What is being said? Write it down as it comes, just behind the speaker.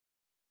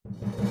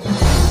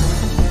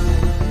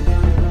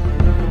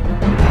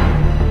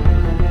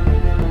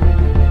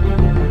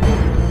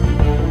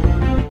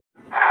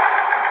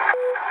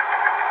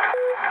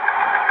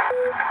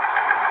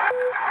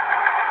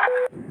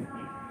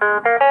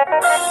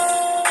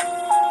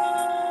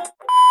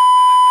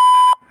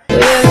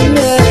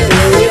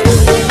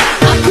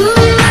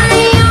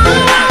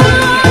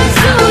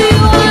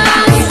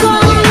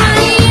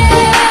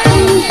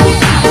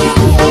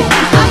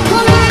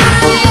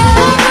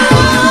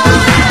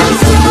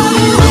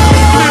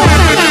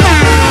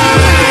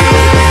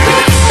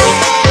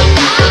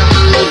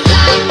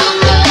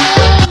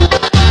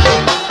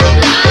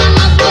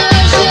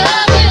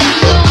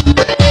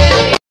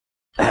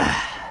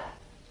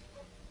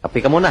Api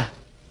ka muna.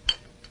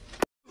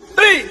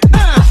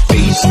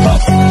 Face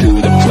up to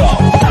the top.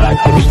 I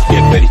like the beat,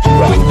 get ready to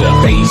rock the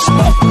face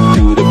up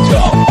to the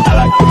top.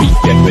 I like the beat,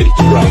 get ready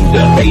to rock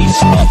the face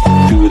up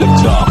to the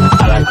top.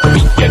 I like the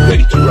beat, get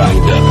ready to rock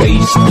the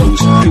face goes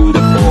to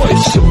the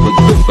boys. Super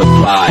duper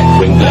fly,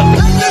 bring the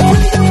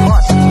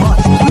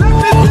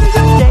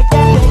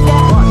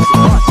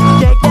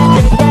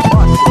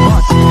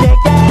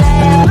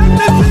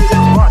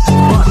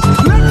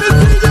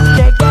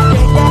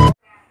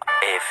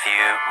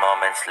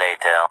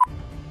later.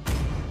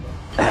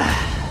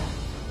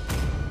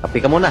 Api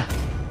ka muna.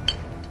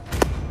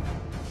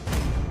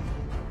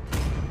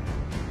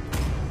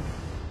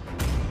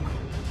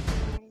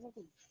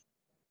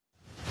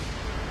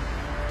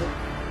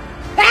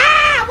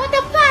 Ah! What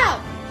the fuck?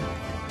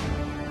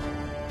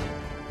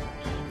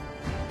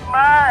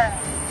 Man!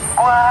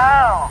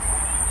 Wow!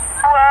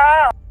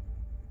 Wow!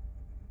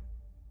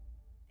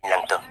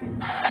 Ilang to?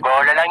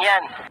 Bola lang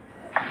yan.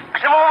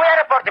 Gusto mo mamaya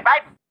na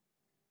 45?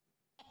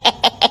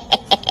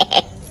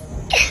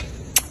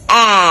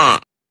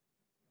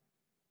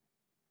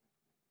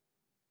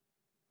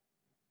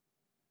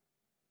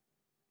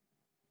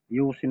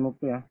 Ayusin mo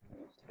po ya.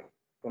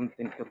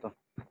 Content ko to.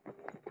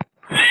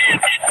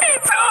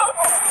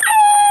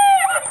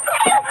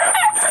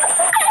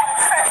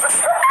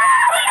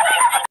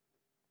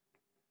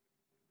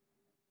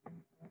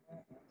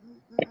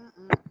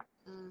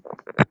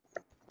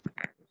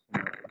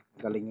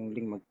 Galing yung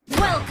Ling mag...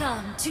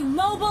 Welcome to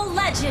Mobile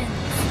Legends!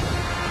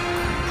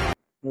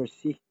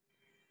 Mercy.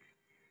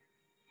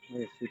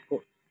 Mercy po.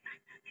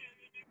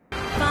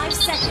 5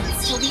 seconds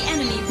till the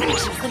enemy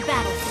reaches the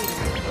battlefield.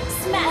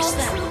 Smash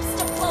them! Troops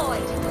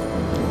deployed!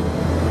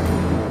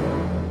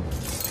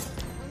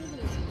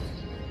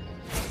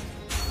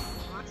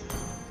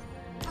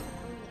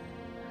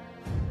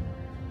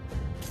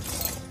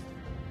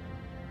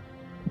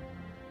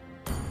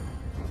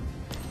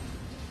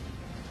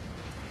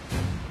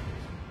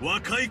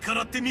 Wakai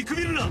kara tte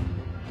mikumiru na.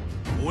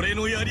 Ore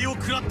no yari o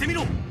kuratte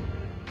miro.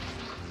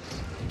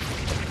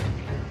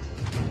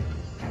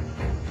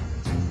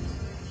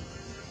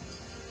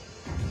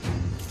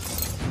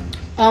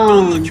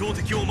 どんな強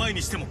敵を前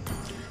にしても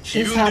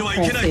ひるんでは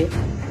いけない。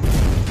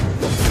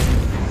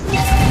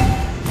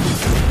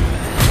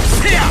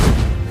せや、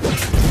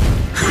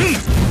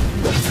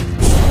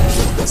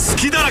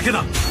隙だらけ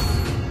だ。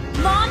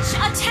 Launch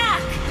attack!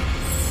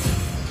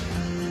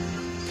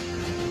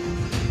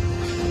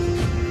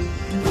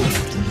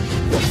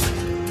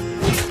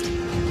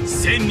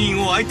 1000人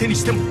を相手に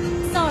しても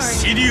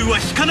支流は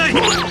引かない。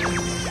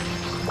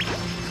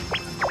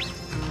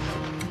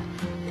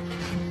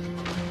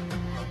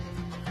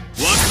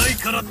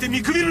からって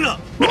見くびるな。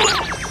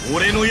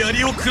俺の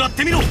槍を食らっ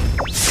てみろ。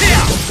せや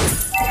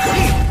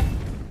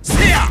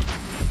せや、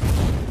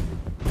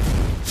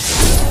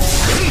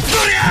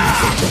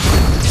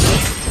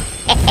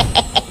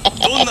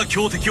どんな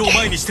強敵を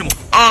前にしても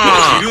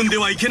ひるんで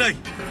はいけない。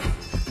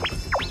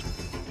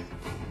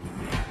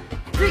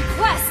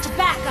 Request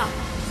backup!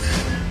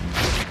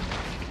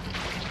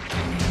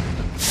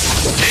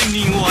 1000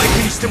人を相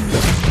手にしても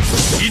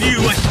支流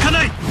は引か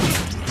ない。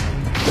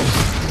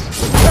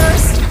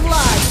 First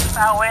blood!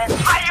 Awit,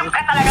 ayun ka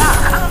talaga!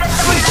 Ang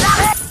ganda mo yung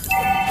lalaki!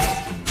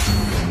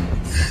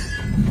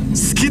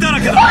 好きだ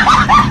らけだ。 An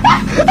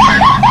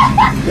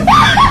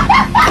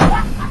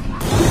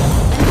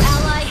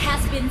ally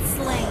has been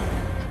slain.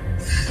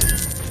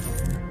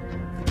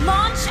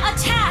 Launch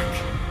attack!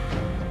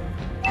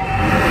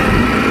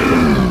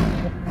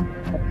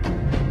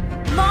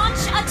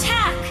 Launch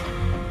attack!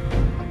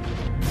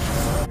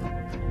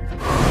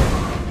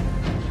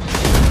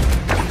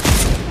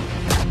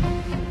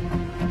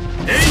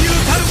 英雄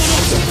たる者、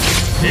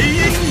永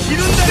遠にひ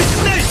るんだりし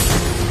ない。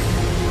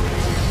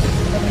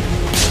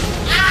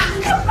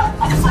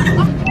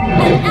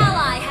 An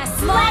ally has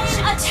launch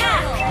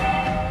attack!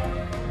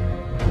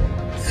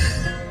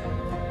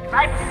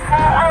 Ay,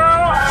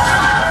 oo!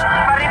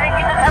 Marinig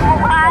kita sa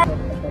mukha!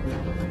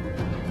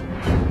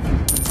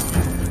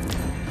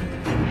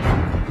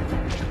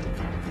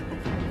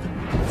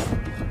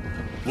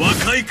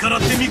 若いからっ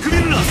て見くび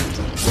るな。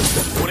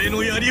俺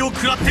の槍を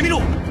食らってみ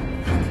ろ。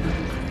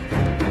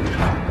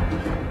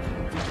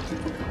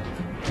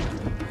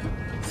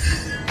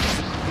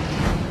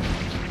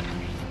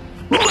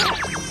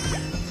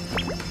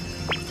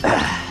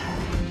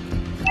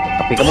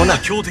 Api Tapi ka どん muna. な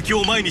強敵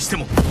を前にして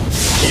も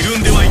ひる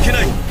んではいけ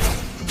ない。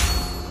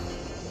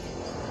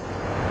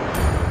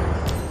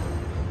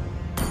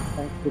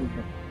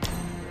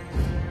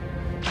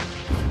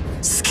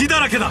隙だ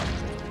らけだ。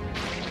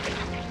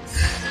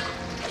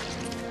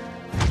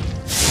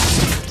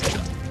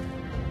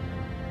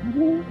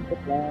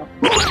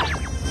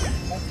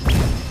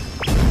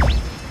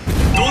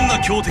どんな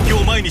強敵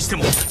を前にして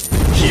も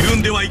ひる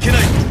んではいけな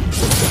い。Ally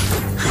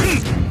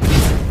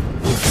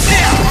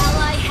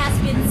has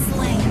been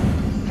slain.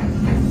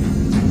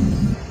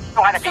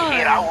 Ito ka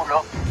nasisira,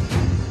 ulo.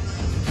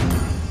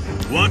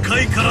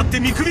 若いからって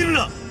見くびる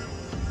な。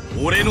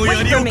俺の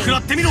槍を食ら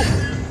ってみろ。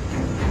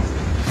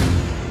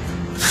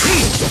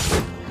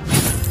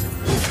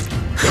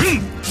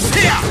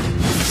せや。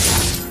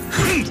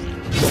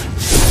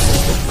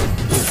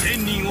1000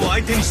人を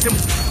相手にしても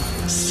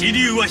支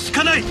流は引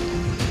かない。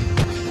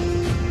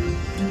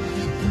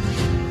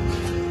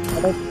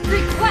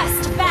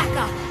 Request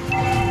backup.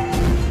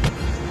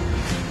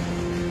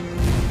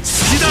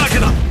 隙だらけ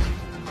だ。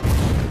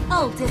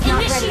 Ult is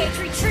not ready. Initiate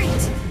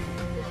retreat.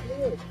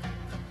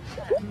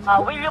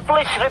 Will you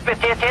please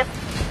repeat it?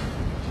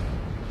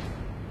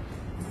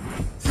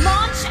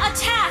 Launch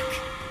attack.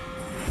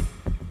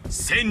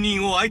 1000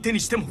人を相手に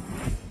しても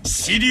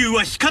支流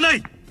は引かな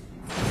い。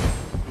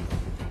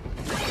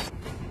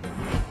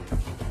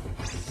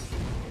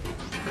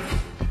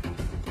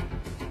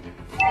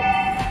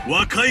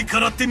若いか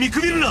らって見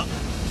くびるな。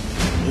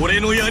俺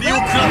の槍を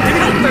食らってみ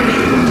ろ。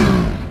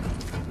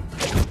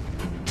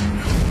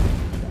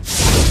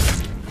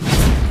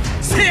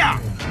せや。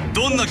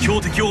どんな強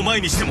敵を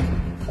前にしても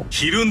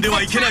ひるんで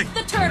はいけない。 Attack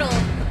the turtle.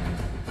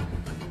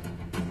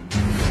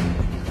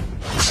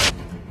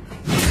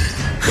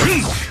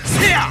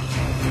 せや。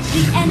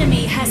 The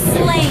enemy has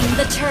slain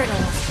the turtle.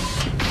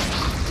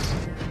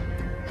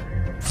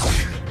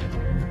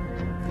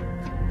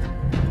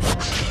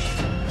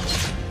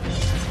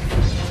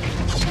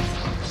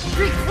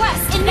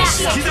 Request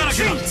initiate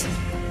retreat.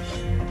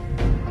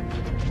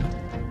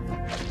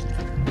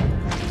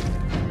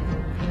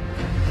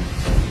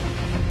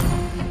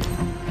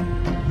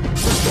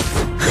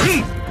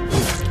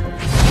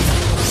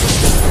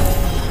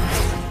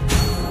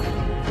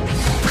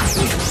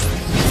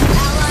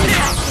 Ally has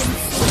been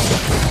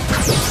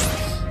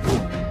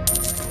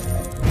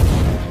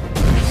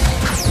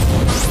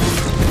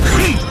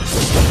slain.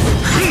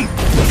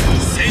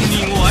 1000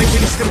人を相手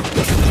にしても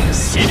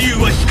支流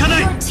は引かな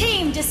い。 Your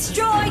team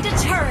destroyed a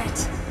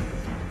turret.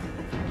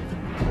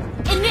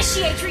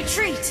 Initiate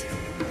retreat.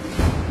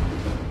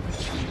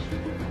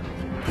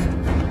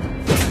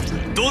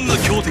 どんな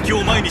強敵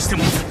を前にして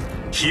も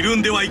ひる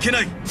んではいけ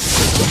ない。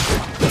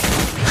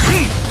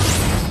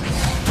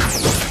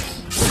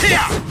せ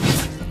や。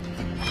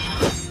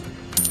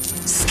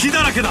隙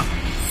だらけだ。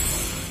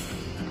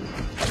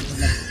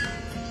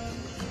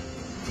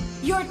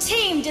 Your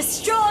team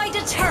destroyed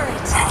a turret.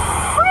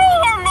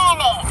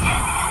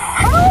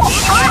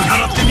 若いか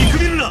らって見く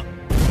びるな。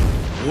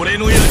俺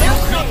の槍を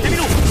食らってみ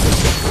ろ。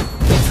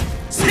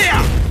せ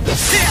や。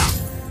せや。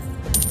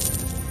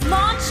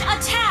 Launch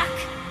attack.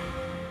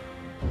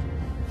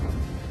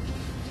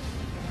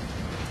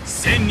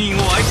 1000人を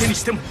相手に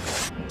しても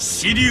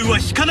支流は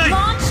引かない。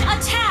 Launch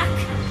attack.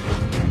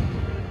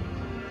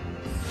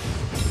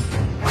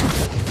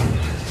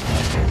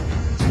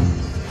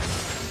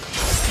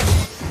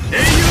 英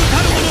雄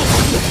たるもの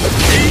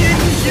永遠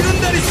にひる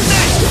んだりしない。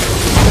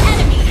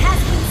 Enemy has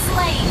been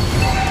slain.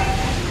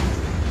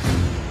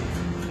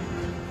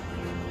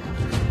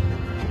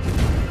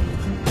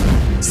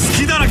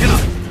 隙だらけだ。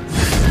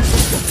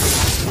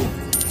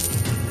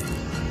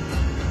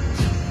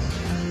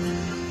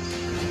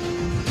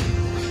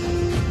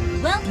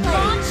 Well played.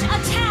 Launch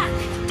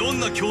attack. どん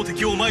な強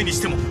敵を前にし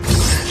ても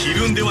ひ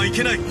るんではい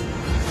けない。 Launch attack.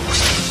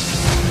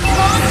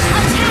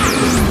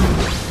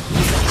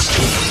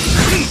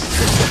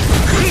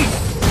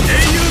 英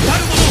雄た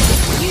るもの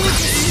You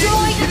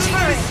destroyed a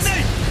turret. ない。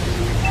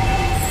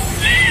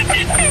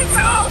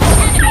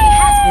 Enemy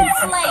has been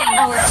slain.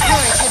 Our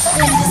turret has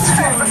been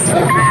destroyed.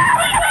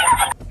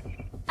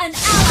 An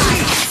ally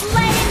has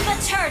slain the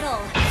turtle.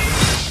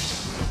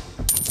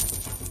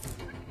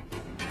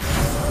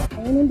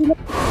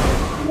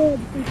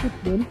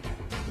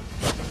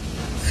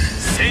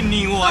 1000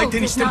人を相手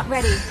Ult にし is ても not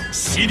ready.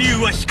 支流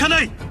は引か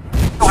ない。 Ito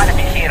ka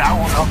nasisira,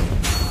 ulo.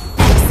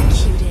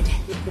 Executed.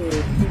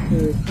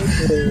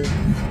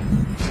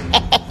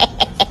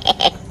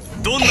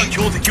 どんな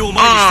強敵を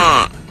前に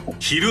しても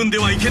ひるんで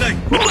はいけない。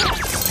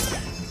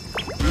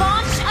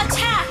 Launch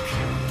attack.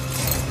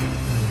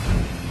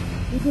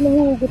 英雄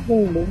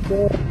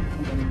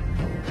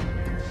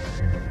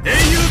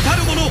た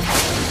るもの永遠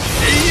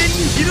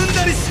にひるん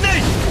だりしな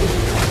い。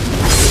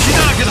隙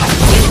だらけだ。 You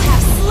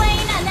have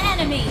slain an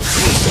enemy.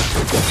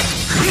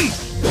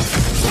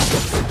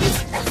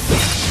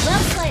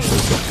 Well played.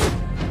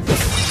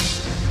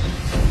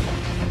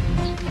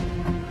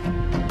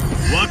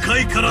 若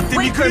いからって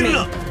見くびる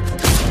な。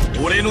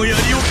俺の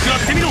槍を食らっ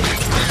てみろ。せ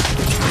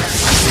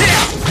や。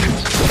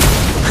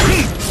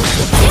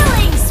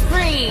 Killing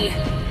spree.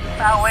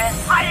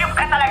 Hayop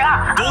ka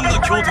talaga! どんな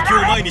強敵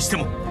を前にして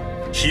も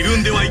ひる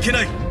んではいけ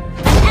ない。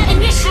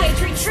 Initiate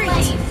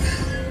retreat!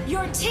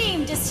 Your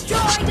team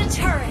destroyed a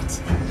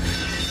turret!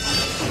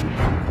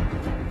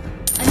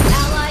 An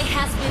ally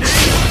has been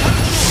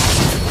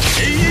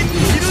永遠に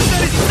ひるんだ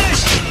りしない。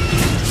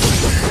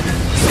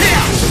せや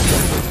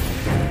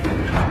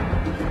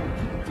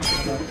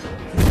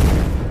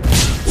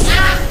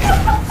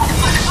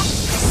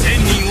1000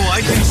人を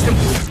相手にしても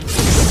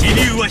支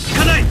流は引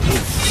かない。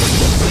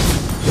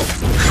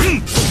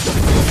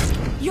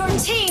Your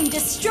team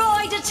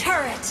destroyed a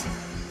turret!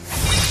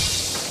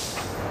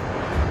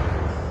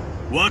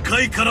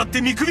 若いからっ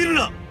て見くびる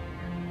な。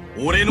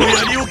俺の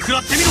槍を食ら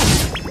ってみろ。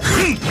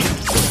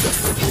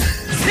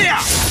せや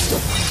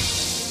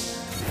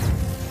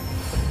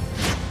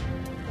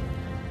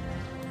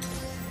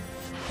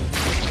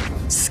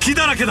隙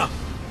だらけだ。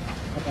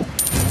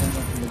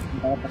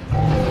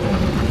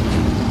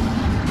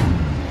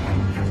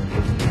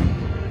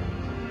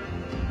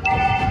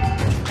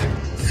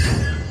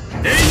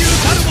英雄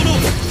たるもの、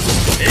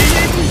永遠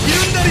にひる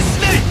んだりし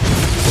ない。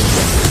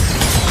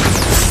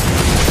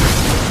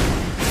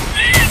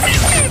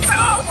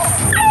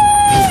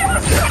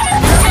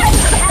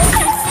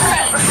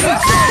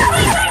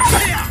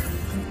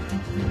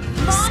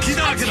隙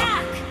だらけだ。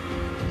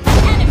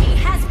 Enemy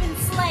has been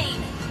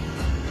slain!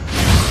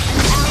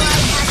 An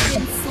ally has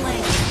been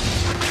slain!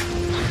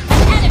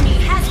 Enemy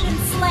has been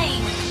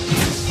slain!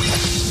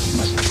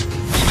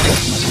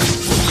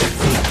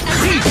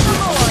 Attack the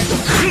Lord!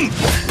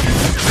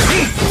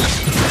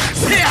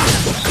 せや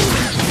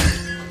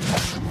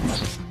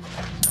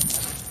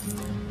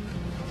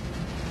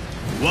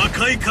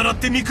若いからっ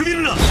て見くび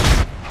るな。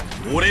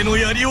俺の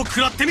槍を食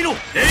らってみろ。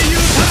英雄た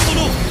る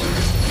もの、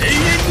永遠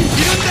に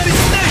ひるんだりし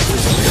ない。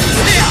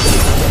せや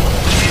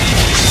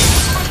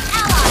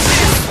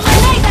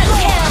Mega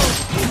kill!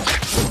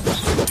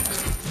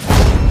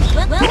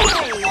 Well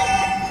played!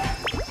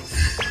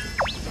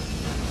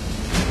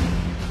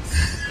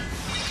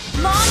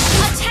 Launch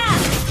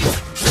attack!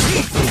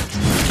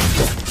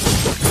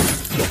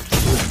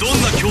 どん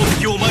な強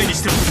敵を前に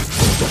しても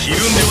ひるん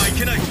ではい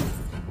けない。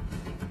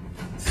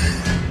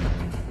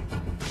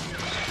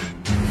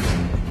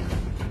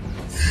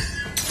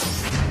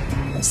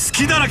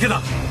隙だらけ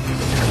だ。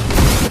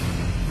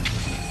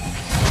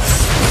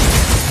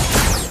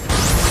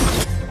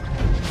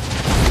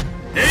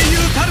英雄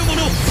たるも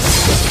の、永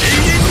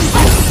遠に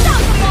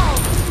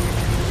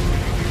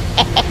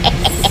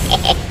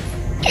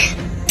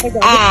Unstoppable!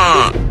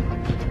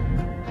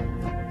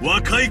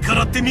 若いか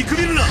らって見く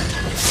びるな。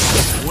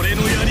俺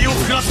の槍を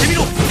食らってみ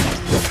ろ。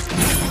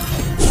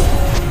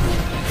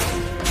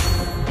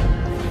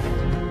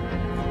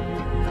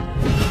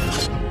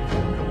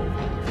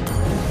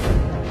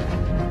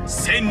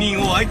1000人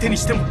を相手に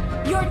しても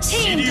Your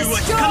team Shiryu wa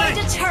destroyed hikanai.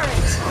 a turret!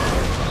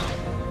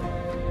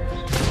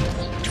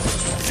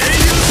 英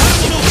雄た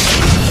るもの、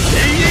永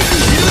遠に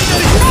ひるんだ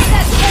り。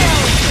 Mega kill!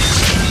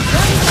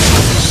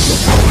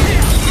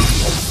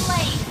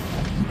 Slain!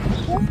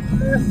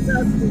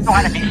 Ito ka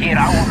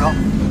nasisira, ulo.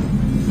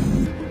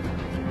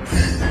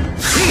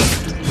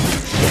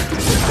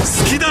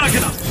 隙だらけ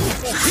だ。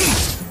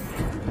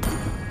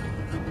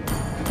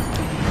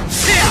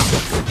せや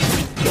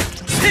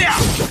せや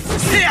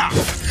せや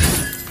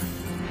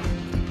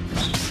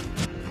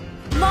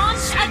Launch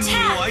 1000人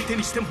を attack! 相手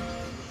にしても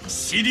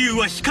支流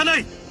は引かな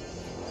い。どん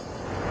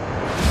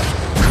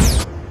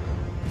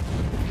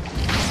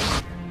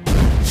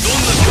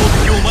な強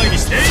敵を前に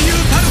して英雄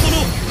たるもの、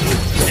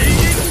永遠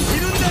にひ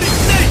るんだりし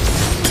ない。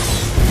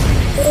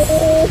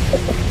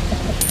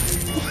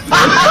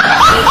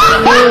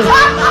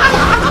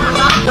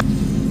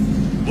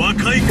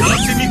若いからっ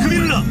て見くび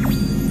るな。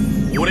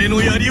俺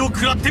の槍を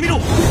食らってみろ。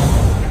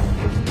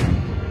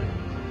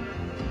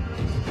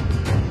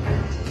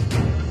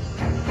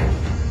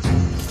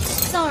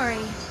Sorry.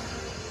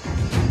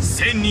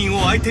 1000人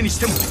を相手にし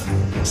ても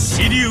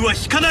支流は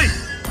引かない。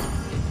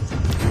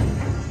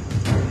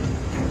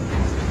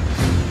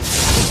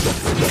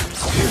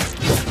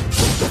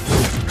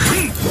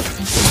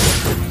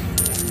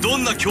ど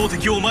んな強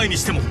敵を前に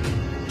しても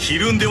ひ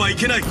るんではい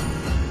けない。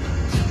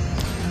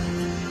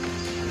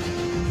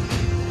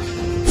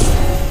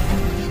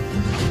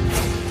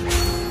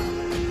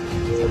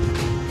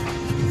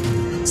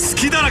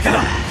隙だらけ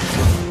だ。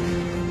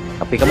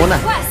 Kapi ka muna.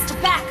 Request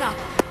backup!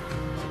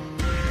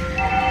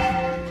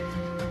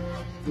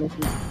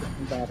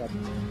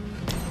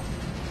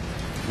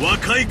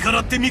 若いから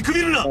って見く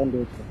びるな。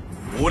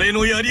俺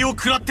の槍を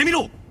食らってみ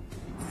ろ。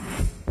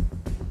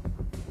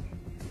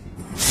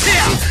せ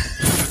や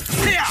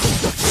せや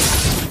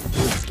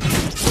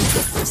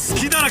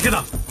隙だらけ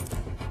だ。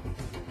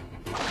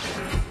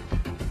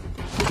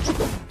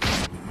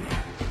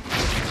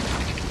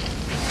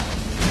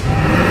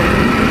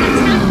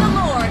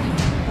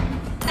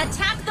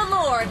 Attack the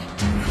Lord!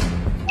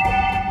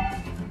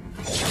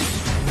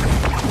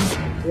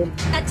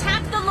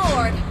 Attack the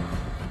Lord!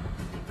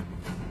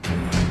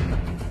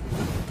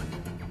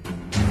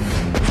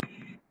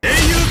 英雄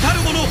たる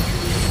もの、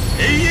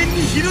永遠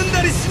にひるん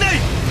だりしない。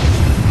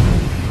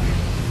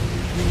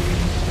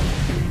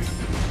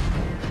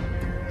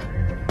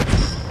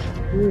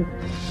若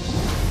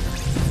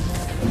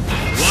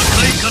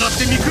いからっ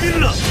て見くびる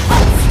な。 Enemy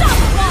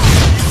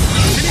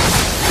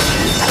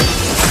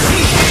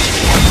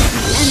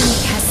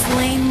has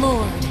slain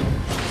Lord.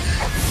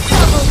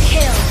 Double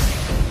kill.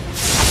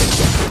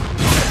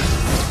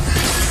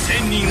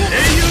 千人を英雄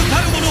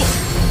たるもの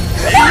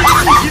永遠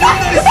にひるん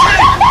だりしない。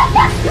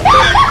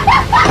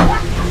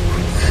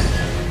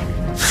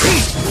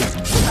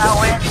ど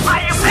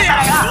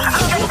んな特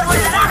徴を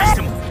前にし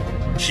ても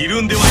ひ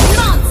るんではいけな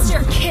い。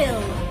 Monster kill.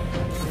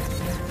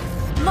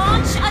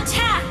 Launch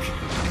attack.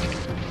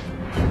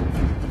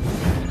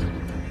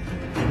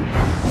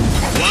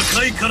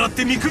 若いからっ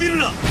て見くびる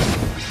な。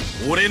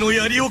俺の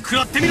槍を食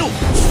らってみろ。 Your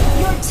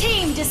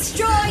team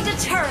destroyed a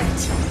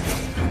turret.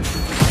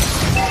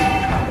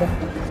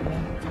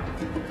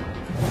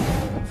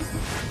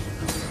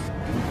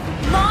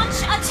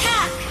 Launch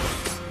attack.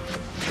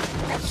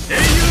 英雄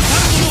た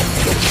るもの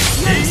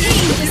Your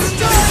team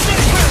destroyed a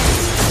turret.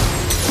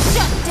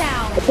 Shut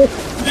down.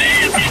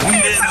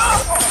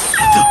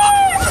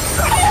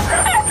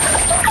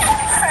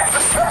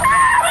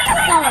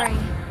 Sorry.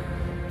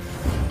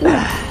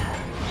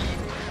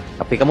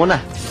 Tapi ka muna.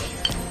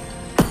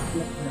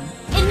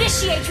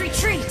 Initiate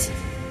retreat.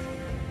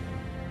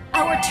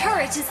 Our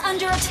turret is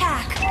under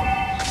attack.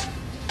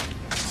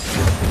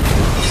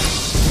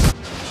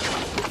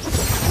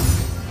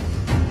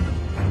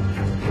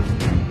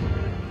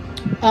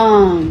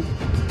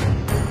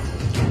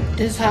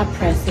 This is how I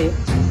press it.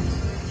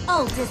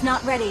 Ult is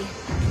not ready.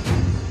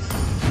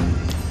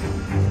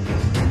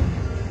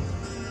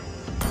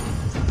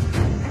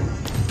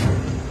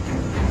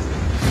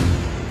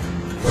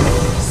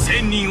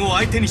 千人を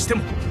相手にして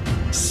も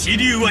支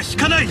流は引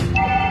かない。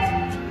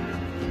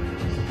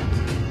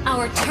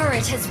 Our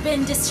turret has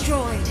been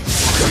destroyed.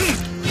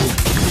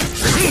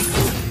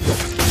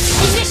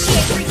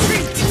 Initiate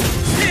retreat.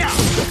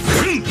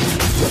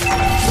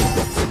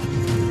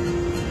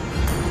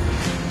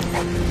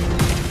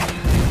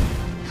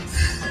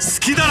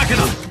 隙だらけ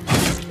だ。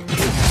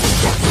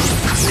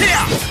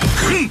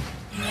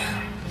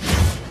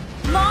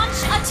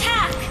 Launch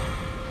attack.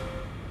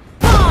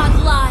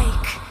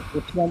 Godlike.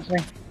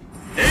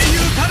 英雄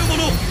たるも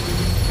の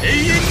永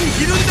遠に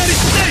ひるんだりし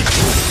ない。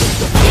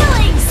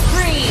 Killing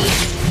spree.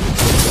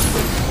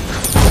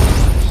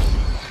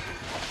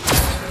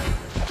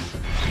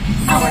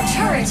 Our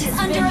turret is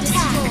under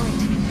attack.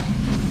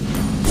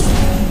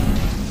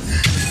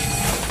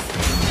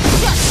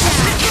 Shut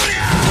down.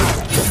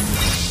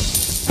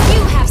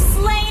 You have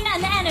slain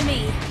an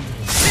enemy.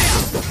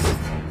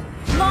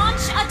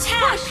 Launch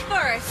attack. Push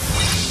first.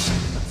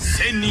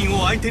 千人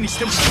を相手にし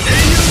ても英雄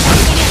た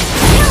るもの。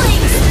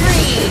 Killing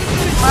spree.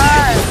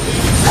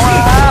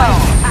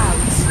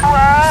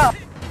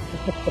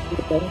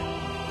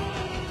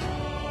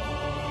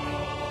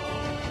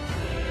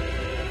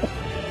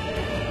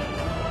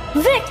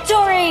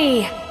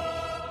 Victory!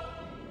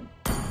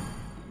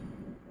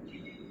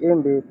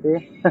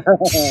 MVP.